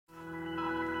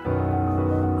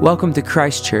Welcome to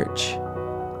Christ Church.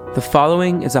 The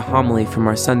following is a homily from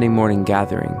our Sunday morning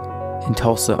gathering in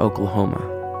Tulsa, Oklahoma.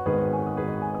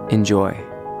 Enjoy.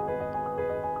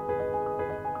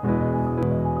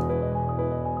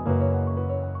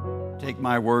 Take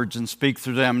my words and speak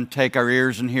through them. Take our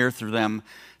ears and hear through them.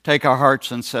 Take our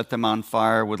hearts and set them on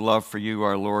fire with love for you,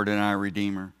 our Lord and our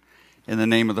Redeemer. In the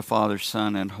name of the Father,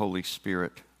 Son, and Holy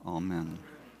Spirit. Amen.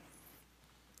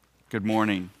 Good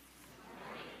morning.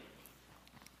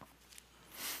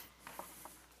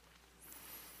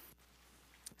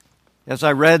 As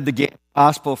I read the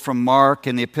Gospel from Mark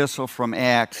and the Epistle from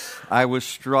Acts, I was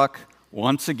struck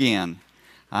once again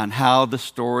on how the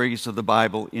stories of the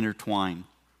Bible intertwine.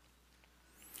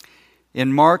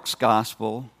 In Mark's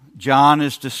Gospel, John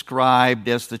is described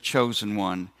as the chosen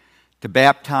one, to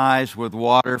baptize with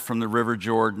water from the river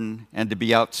Jordan and to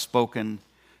be outspoken,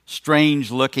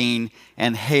 strange-looking,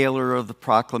 and hailer of the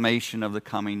proclamation of the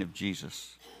coming of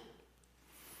Jesus.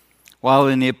 While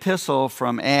in the Epistle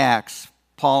from Acts,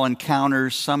 Paul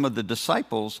encounters some of the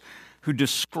disciples who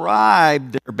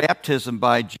describe their baptism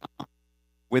by John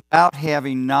without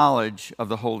having knowledge of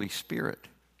the Holy Spirit.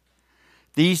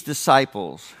 These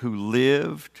disciples who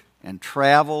lived and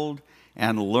traveled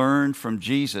and learned from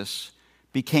Jesus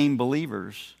became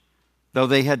believers, though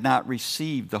they had not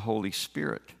received the Holy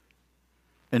Spirit,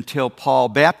 until Paul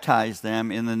baptized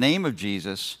them in the name of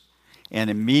Jesus, and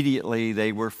immediately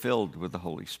they were filled with the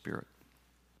Holy Spirit.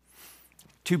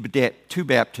 Two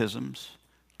baptisms,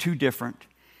 two different,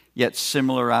 yet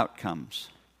similar outcomes.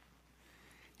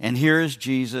 And here is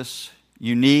Jesus,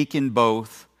 unique in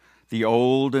both the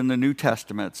Old and the New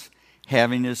Testaments,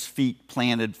 having his feet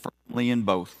planted firmly in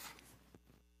both.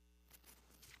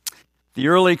 The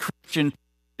early Christian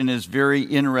is very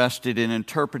interested in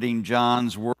interpreting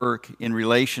John's work in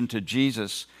relation to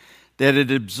Jesus, that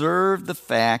it observed the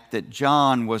fact that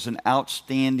John was an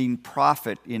outstanding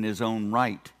prophet in his own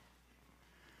right.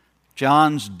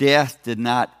 John's death did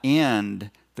not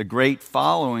end the great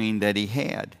following that he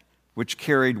had, which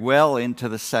carried well into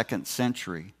the 2nd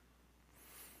century.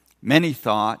 Many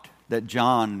thought that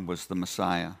John was the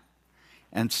Messiah,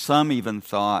 and some even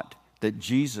thought that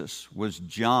Jesus was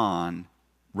John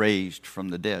raised from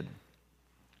the dead.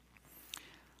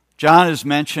 John is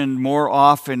mentioned more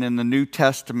often in the New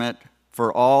Testament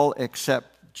for all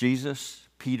except Jesus,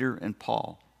 Peter, and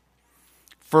Paul.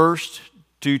 First,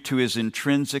 due to his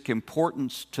intrinsic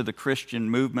importance to the Christian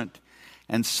movement,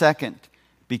 and second,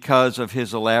 because of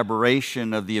his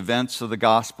elaboration of the events of the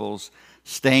Gospels,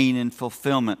 staying in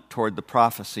fulfillment toward the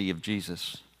prophecy of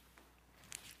Jesus.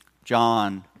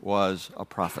 John was a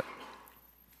prophet.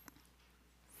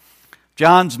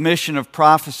 John's mission of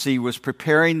prophecy was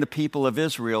preparing the people of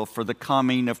Israel for the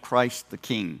coming of Christ the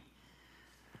King.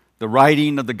 The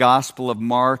writing of the Gospel of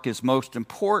Mark is most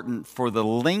important for the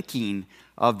linking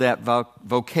of that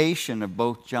vocation of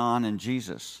both John and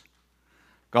Jesus.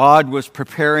 God was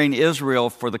preparing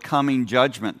Israel for the coming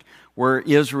judgment, where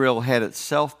Israel had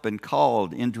itself been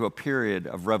called into a period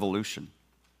of revolution.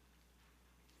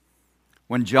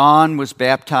 When John was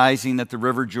baptizing at the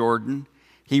river Jordan,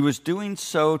 he was doing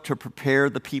so to prepare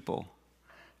the people,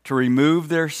 to remove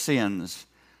their sins,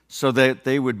 so that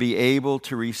they would be able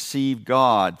to receive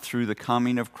God through the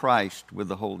coming of Christ with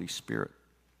the Holy Spirit.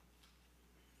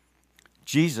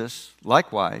 Jesus,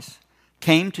 likewise,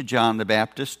 came to John the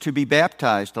Baptist to be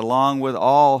baptized along with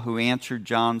all who answered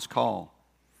John's call.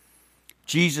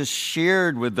 Jesus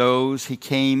shared with those he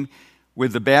came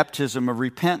with the baptism of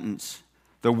repentance,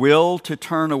 the will to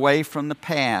turn away from the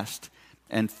past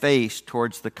and face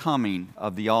towards the coming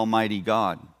of the Almighty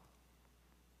God.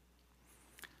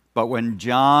 But when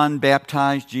John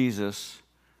baptized Jesus,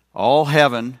 all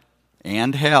heaven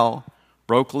and hell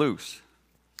broke loose.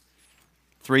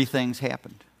 3 things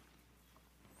happened.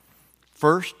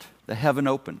 First, the heaven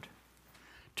opened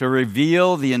to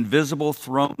reveal the invisible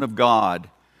throne of God,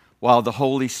 while the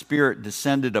Holy Spirit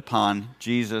descended upon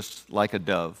Jesus like a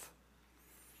dove.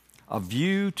 A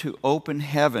view to open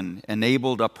heaven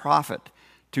enabled a prophet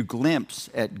to glimpse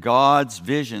at God's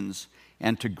visions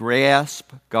and to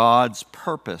grasp God's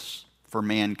purpose for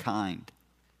mankind.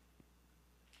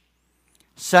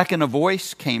 Second, a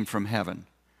voice came from heaven.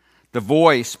 The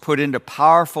voice put into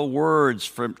powerful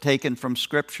words taken from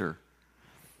Scripture.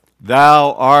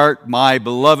 "Thou art my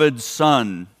beloved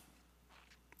Son."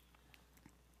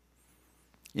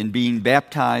 In being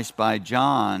baptized by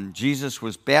John, Jesus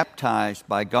was baptized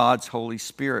by God's Holy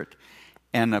Spirit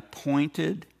and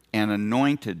appointed and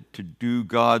anointed to do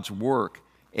God's work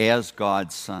as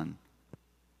God's Son.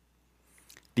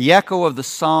 The echo of the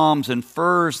Psalms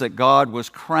infers that God was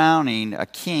crowning a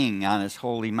king on his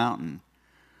holy mountain.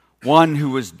 one who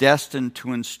was destined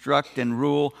to instruct and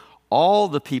rule all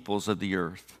the peoples of the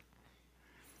earth.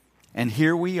 And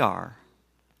here we are,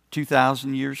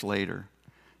 2,000 years later,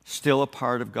 still a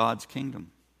part of God's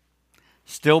kingdom,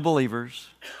 still believers,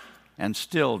 and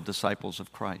still disciples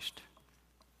of Christ.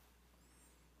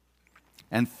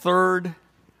 And third,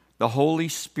 the Holy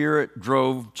Spirit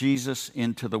drove Jesus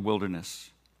into the wilderness.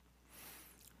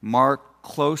 Mark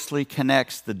closely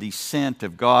connects the descent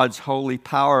of God's holy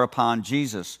power upon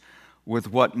Jesus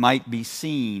with what might be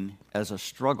seen as a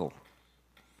struggle.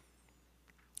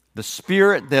 The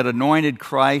Spirit that anointed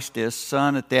Christ as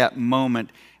Son at that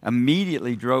moment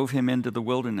immediately drove him into the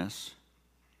wilderness.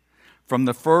 From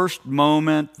the first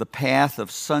moment, the path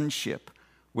of sonship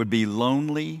would be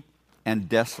lonely and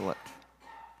desolate.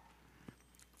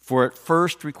 For it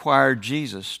first required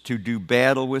Jesus to do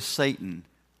battle with Satan,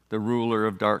 the ruler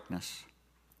of darkness.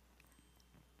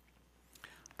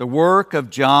 The work of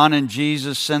John and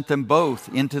Jesus sent them both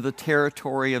into the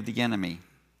territory of the enemy.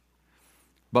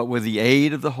 But with the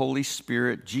aid of the Holy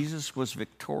Spirit, Jesus was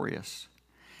victorious.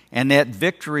 And that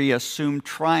victory assumed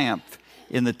triumph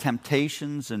in the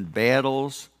temptations and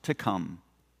battles to come.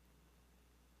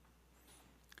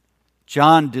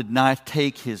 John did not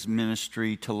take his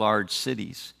ministry to large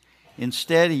cities.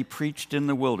 Instead, he preached in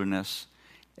the wilderness,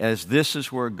 as this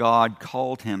is where God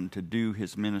called him to do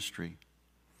his ministry.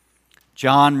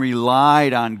 John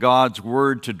relied on God's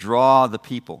word to draw the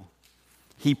people.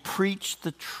 He preached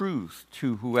the truth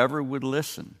to whoever would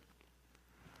listen.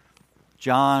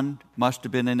 John must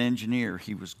have been an engineer.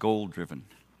 He was goal-driven.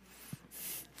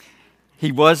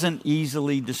 He wasn't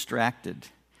easily distracted.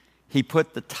 He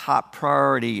put the top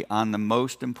priority on the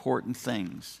most important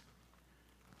things,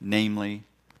 namely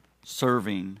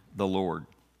serving the Lord.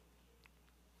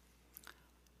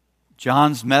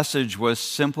 John's message was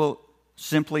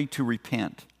simply to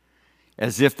repent.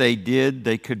 As if they did,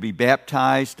 they could be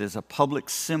baptized as a public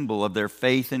symbol of their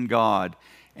faith in God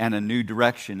and a new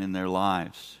direction in their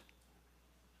lives.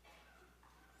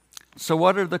 So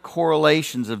what are the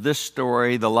correlations of this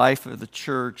story, the life of the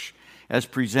church, as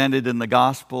presented in the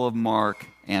Gospel of Mark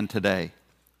and today?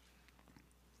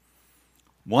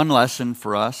 One lesson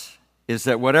for us is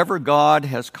that whatever God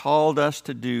has called us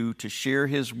to do to share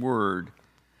His Word,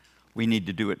 we need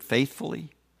to do it faithfully,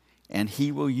 and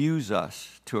He will use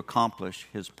us to accomplish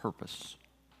His purpose.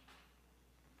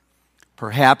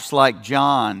 Perhaps like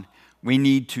John, we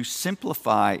need to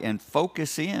simplify and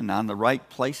focus in on the right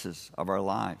places of our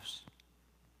lives.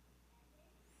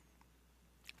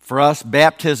 For us,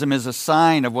 baptism is a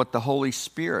sign of what the Holy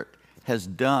Spirit has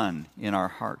done in our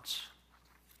hearts.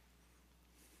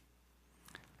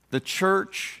 The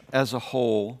church as a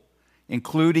whole,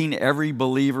 including every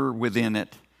believer within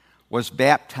it, was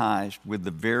baptized with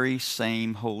the very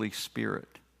same Holy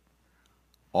Spirit.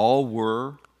 All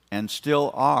were and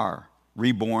still are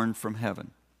reborn from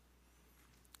heaven.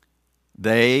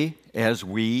 They, as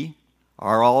we,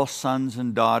 are all sons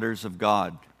and daughters of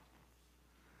God.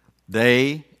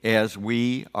 They, as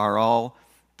we, are all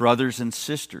brothers and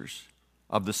sisters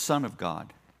of the Son of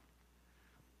God.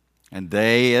 And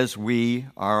they, as we,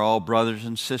 are all brothers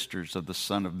and sisters of the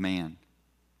Son of Man.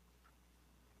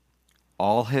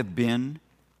 All have been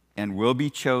and will be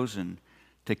chosen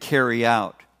to carry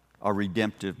out a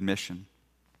redemptive mission,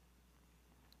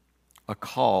 a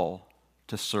call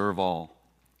to serve all.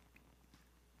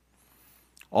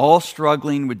 All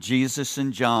struggling with Jesus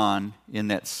and John in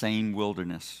that same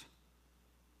wilderness.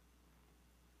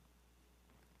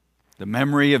 The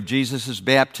memory of Jesus'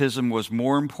 baptism was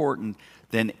more important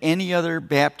than any other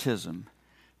baptism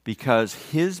because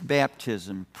his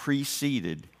baptism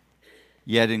preceded,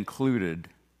 yet included,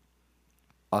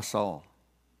 us all.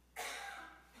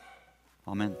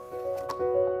 Amen.